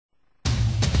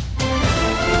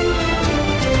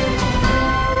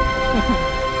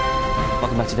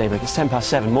back to Daybreak. It's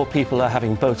 7:10. More people are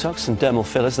having botox and dermal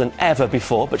fillers than ever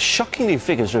before, but shocking new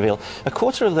figures reveal a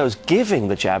quarter of those giving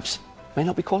the jabs may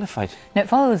not be qualified. Now, it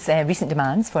follows recent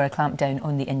demands for a clampdown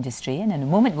on the industry, and in a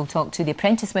moment we'll talk to the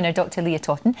Apprentice winner, Dr. Leah,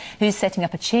 who's setting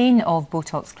up a chain of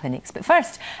botox clinics. But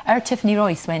first, our Tiffany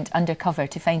Royce went undercover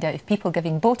to find out if people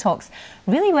giving botox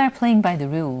really were playing by the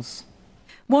rules.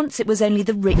 Once it was only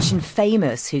the rich and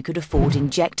famous who could afford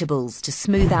injectables to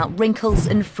smooth out wrinkles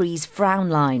and freeze frown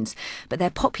lines, but their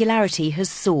popularity has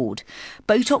soared.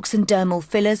 Botox and dermal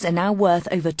fillers are now worth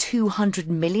over £200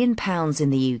 million in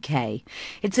the UK.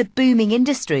 It's a booming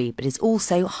industry, but is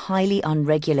also highly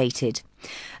unregulated.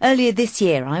 Earlier this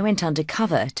year, I went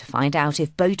undercover to find out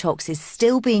if Botox is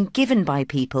still being given by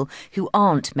people who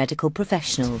aren't medical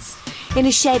professionals. In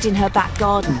a shed in her back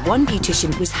garden, one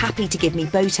beautician was happy to give me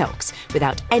Botox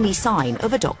without any sign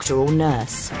of a doctor or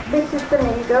nurse. This is the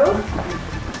needle.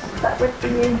 That would be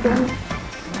using.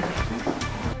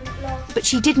 But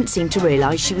she didn't seem to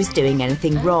realise she was doing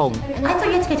anything wrong. I thought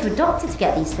you had to go to a doctor to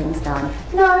get these things done.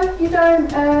 No, you don't.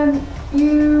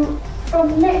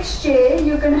 From next year,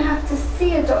 you're going to have to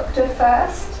see a doctor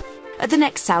first. At the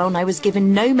next salon, I was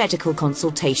given no medical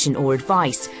consultation or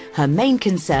advice. Her main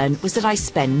concern was that I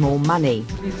spend more money.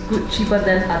 It's good, cheaper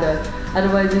than other.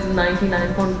 Otherwise, it's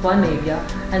 99.1 area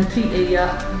and 3 area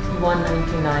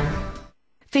 199.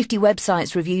 50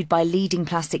 websites reviewed by leading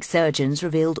plastic surgeons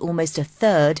revealed almost a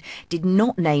third did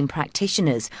not name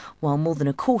practitioners, while more than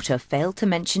a quarter failed to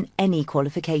mention any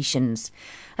qualifications.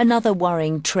 Another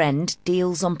worrying trend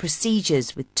deals on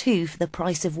procedures, with two for the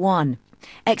price of one.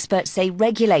 Experts say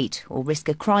regulate or risk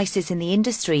a crisis in the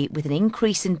industry with an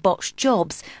increase in botched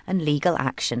jobs and legal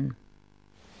action.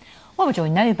 Well, we're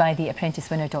joined now by the Apprentice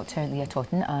winner, Dr. Leah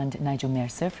and Nigel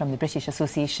Mercer from the British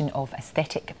Association of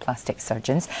Aesthetic Plastic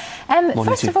Surgeons.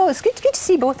 First of all, it's good to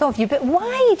see both of you, but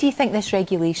why do you think this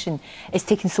regulation is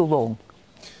taking so long?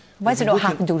 Why has it not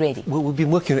happened already? Well, we've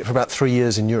been working on it for about 3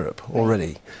 years in Europe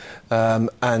already.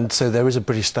 And so there is a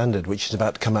British standard which is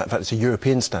about to come out. In fact, it's a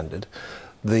European standard.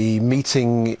 The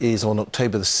meeting is on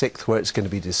October the 6th, where it's going to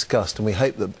be discussed, and we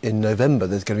hope that in November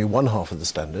there's going to be one half of the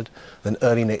standard. Then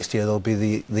early next year there'll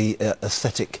be the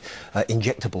aesthetic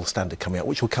injectable standard coming out,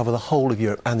 which will cover the whole of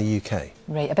Europe and the UK.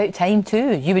 Right, about time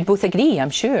too. You would both agree, I'm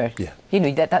sure. Yeah. You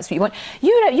know, that's what you want.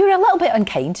 You were a little bit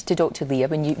unkind to Dr. Leah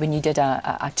when you did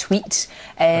a tweet.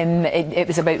 It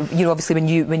was about, obviously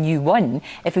when you won.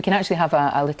 If we can actually have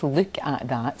a little look at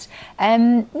that.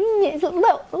 It's a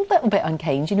little bit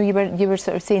unkind. You were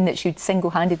sort of saying that she'd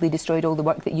single-handedly destroyed all the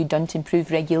work that you'd done to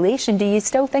improve regulation. Do you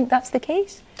still think that's the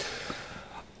case?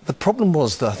 The problem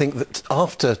was that I think that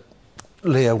after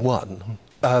Leah won,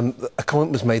 a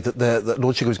comment was made that that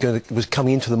Lord Sugar was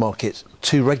coming into the market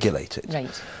to regulate it.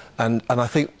 Right. And I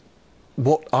think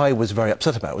what I was very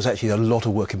upset about was actually a lot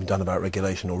of work had been done about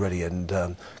regulation already,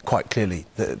 and quite clearly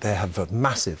they have a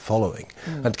massive following.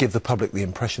 And to give the public the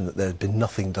impression that there had been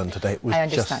nothing done to date was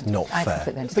just not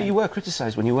fair. But you were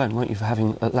criticised when you won, weren't you, for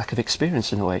having a lack of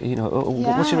experience in a way?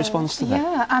 What's your response to that?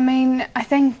 Yeah, I mean, I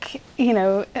think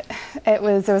there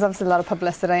was obviously a lot of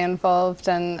publicity involved,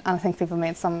 and I think people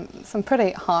made some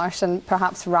pretty harsh and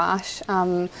perhaps rash,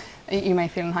 you may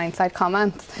feel in hindsight,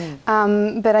 comments.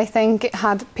 But I think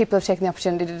had people have taken the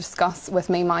opportunity to discuss with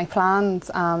me my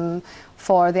plans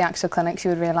for the actual clinics, you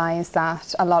would realise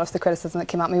that a lot of the criticism that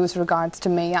came at me was regards to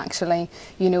me actually,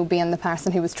 being the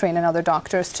person who was training other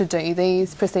doctors to do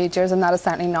these procedures, and that is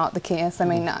certainly not the case. I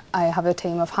mean, I have a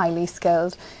team of highly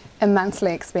skilled,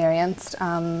 immensely experienced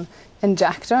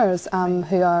injectors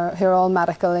who are all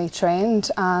medically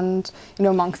trained, and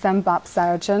amongst them BAP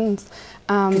surgeons.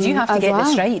 Because you have to get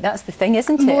this right, that's the thing,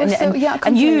 isn't it?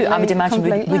 And you, I would imagine,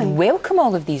 would welcome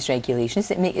all of these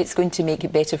regulations. It's going to make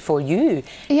it better for you.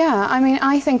 Yeah, I mean,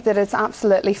 I think that it's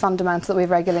absolutely fundamental that we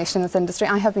have regulation in this industry.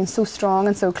 I have been so strong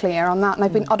and so clear on that, and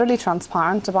I've been utterly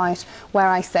transparent about where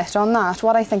I sit on that.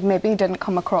 What I think maybe didn't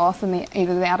come across in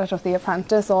either the edit of The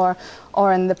Apprentice or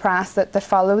in the press that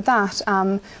followed that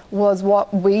was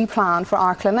what we plan for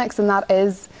our clinics, and that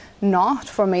is not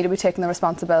for me to be taking the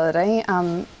responsibility,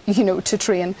 to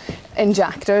train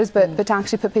injectors, but to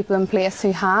actually put people in place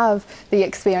who have the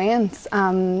experience,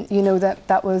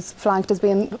 that was flagged as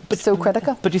being so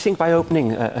critical. But do you think by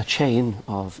opening a chain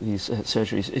of these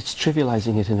surgeries, it's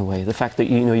trivialising it in a way? The fact that,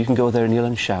 you can go there in your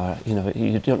lunch shower,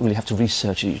 you don't really have to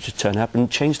research it, you just turn up and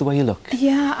change the way you look.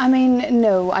 Yeah, I mean,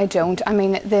 no, I don't. I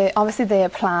mean, obviously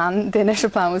the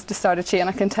initial plan was to start a chain.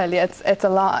 I can tell you it's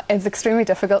extremely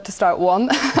difficult to start one.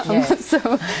 Yeah.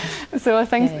 So I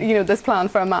think this plan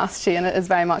for a mass chain is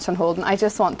very much on hold, and I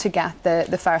just want to get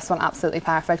the first one absolutely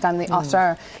perfect. I'm the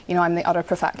utter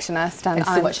perfectionist, and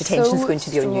so I'm much attention is going to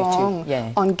be on you strong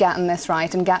too. on getting this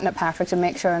right and getting it perfect and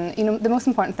make sure. And the most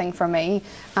important thing for me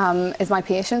is my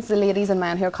patients, the ladies and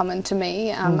men who are coming to me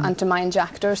and to my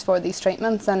injectors for these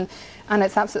treatments, and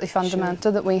it's absolutely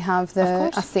fundamental that we have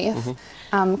a safe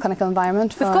clinical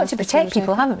environment. We've got to protect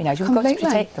people, haven't we, Nigel? We've got to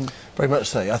protect them. Very much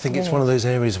so. I think it's one of those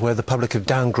areas where the public have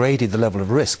downgraded the level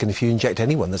of risk, and if you inject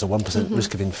anyone, there's a 1%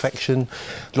 risk of infection.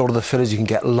 A lot of the fillers, you can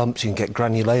get lumps, you can get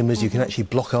granulomas, you can actually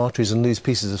block arteries and lose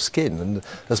pieces of skin. And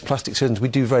as plastic surgeons, we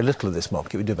do very little of this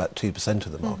market. We do about 2%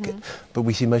 of the market, but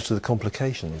we see most of the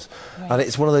complications. Right. And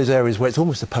it's one of those areas where it's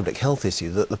almost a public health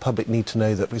issue, that the public need to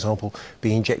know that, for example,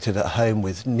 being injected at home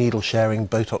with needle sharing,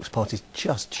 botox parties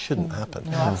just shouldn't happen.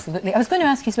 No, absolutely. I was going to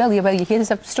ask you as well, Leah, while you're here,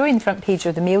 there's a story in the front page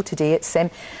of the Mail today. It's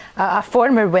a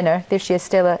former winner, there she is,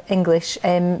 Stella English.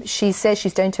 She says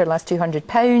she's down to her last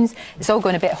 £200. It's all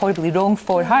going a bit horribly wrong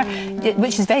for her,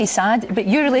 which is very sad. But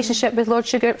your relationship with Lord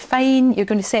Sugar, fine. You're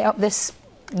going to set up this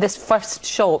first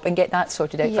shop and get that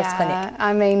sorted out, first clinic. Yeah,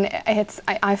 I mean,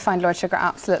 I find Lord Sugar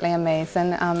absolutely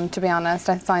amazing. To be honest,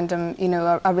 I find him,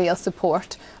 a real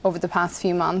support over the past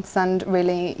few months, and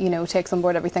really, takes on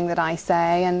board everything that I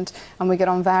say, and we get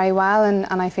on very well, and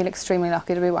I feel extremely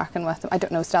lucky to be working with him. I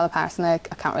don't know Stella personally,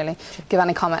 I can't really give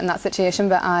any comment in that situation,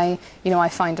 but I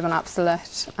find him an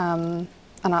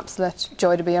absolute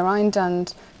joy to be around,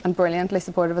 and brilliantly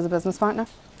supportive as a business partner.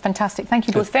 Fantastic. Thank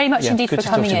you both very much indeed for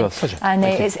coming in. And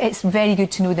it's very good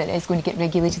to know that it's going to get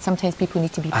regulated. Sometimes people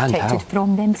need to be protected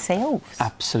from themselves.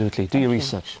 Absolutely. Do your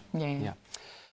research. Yeah.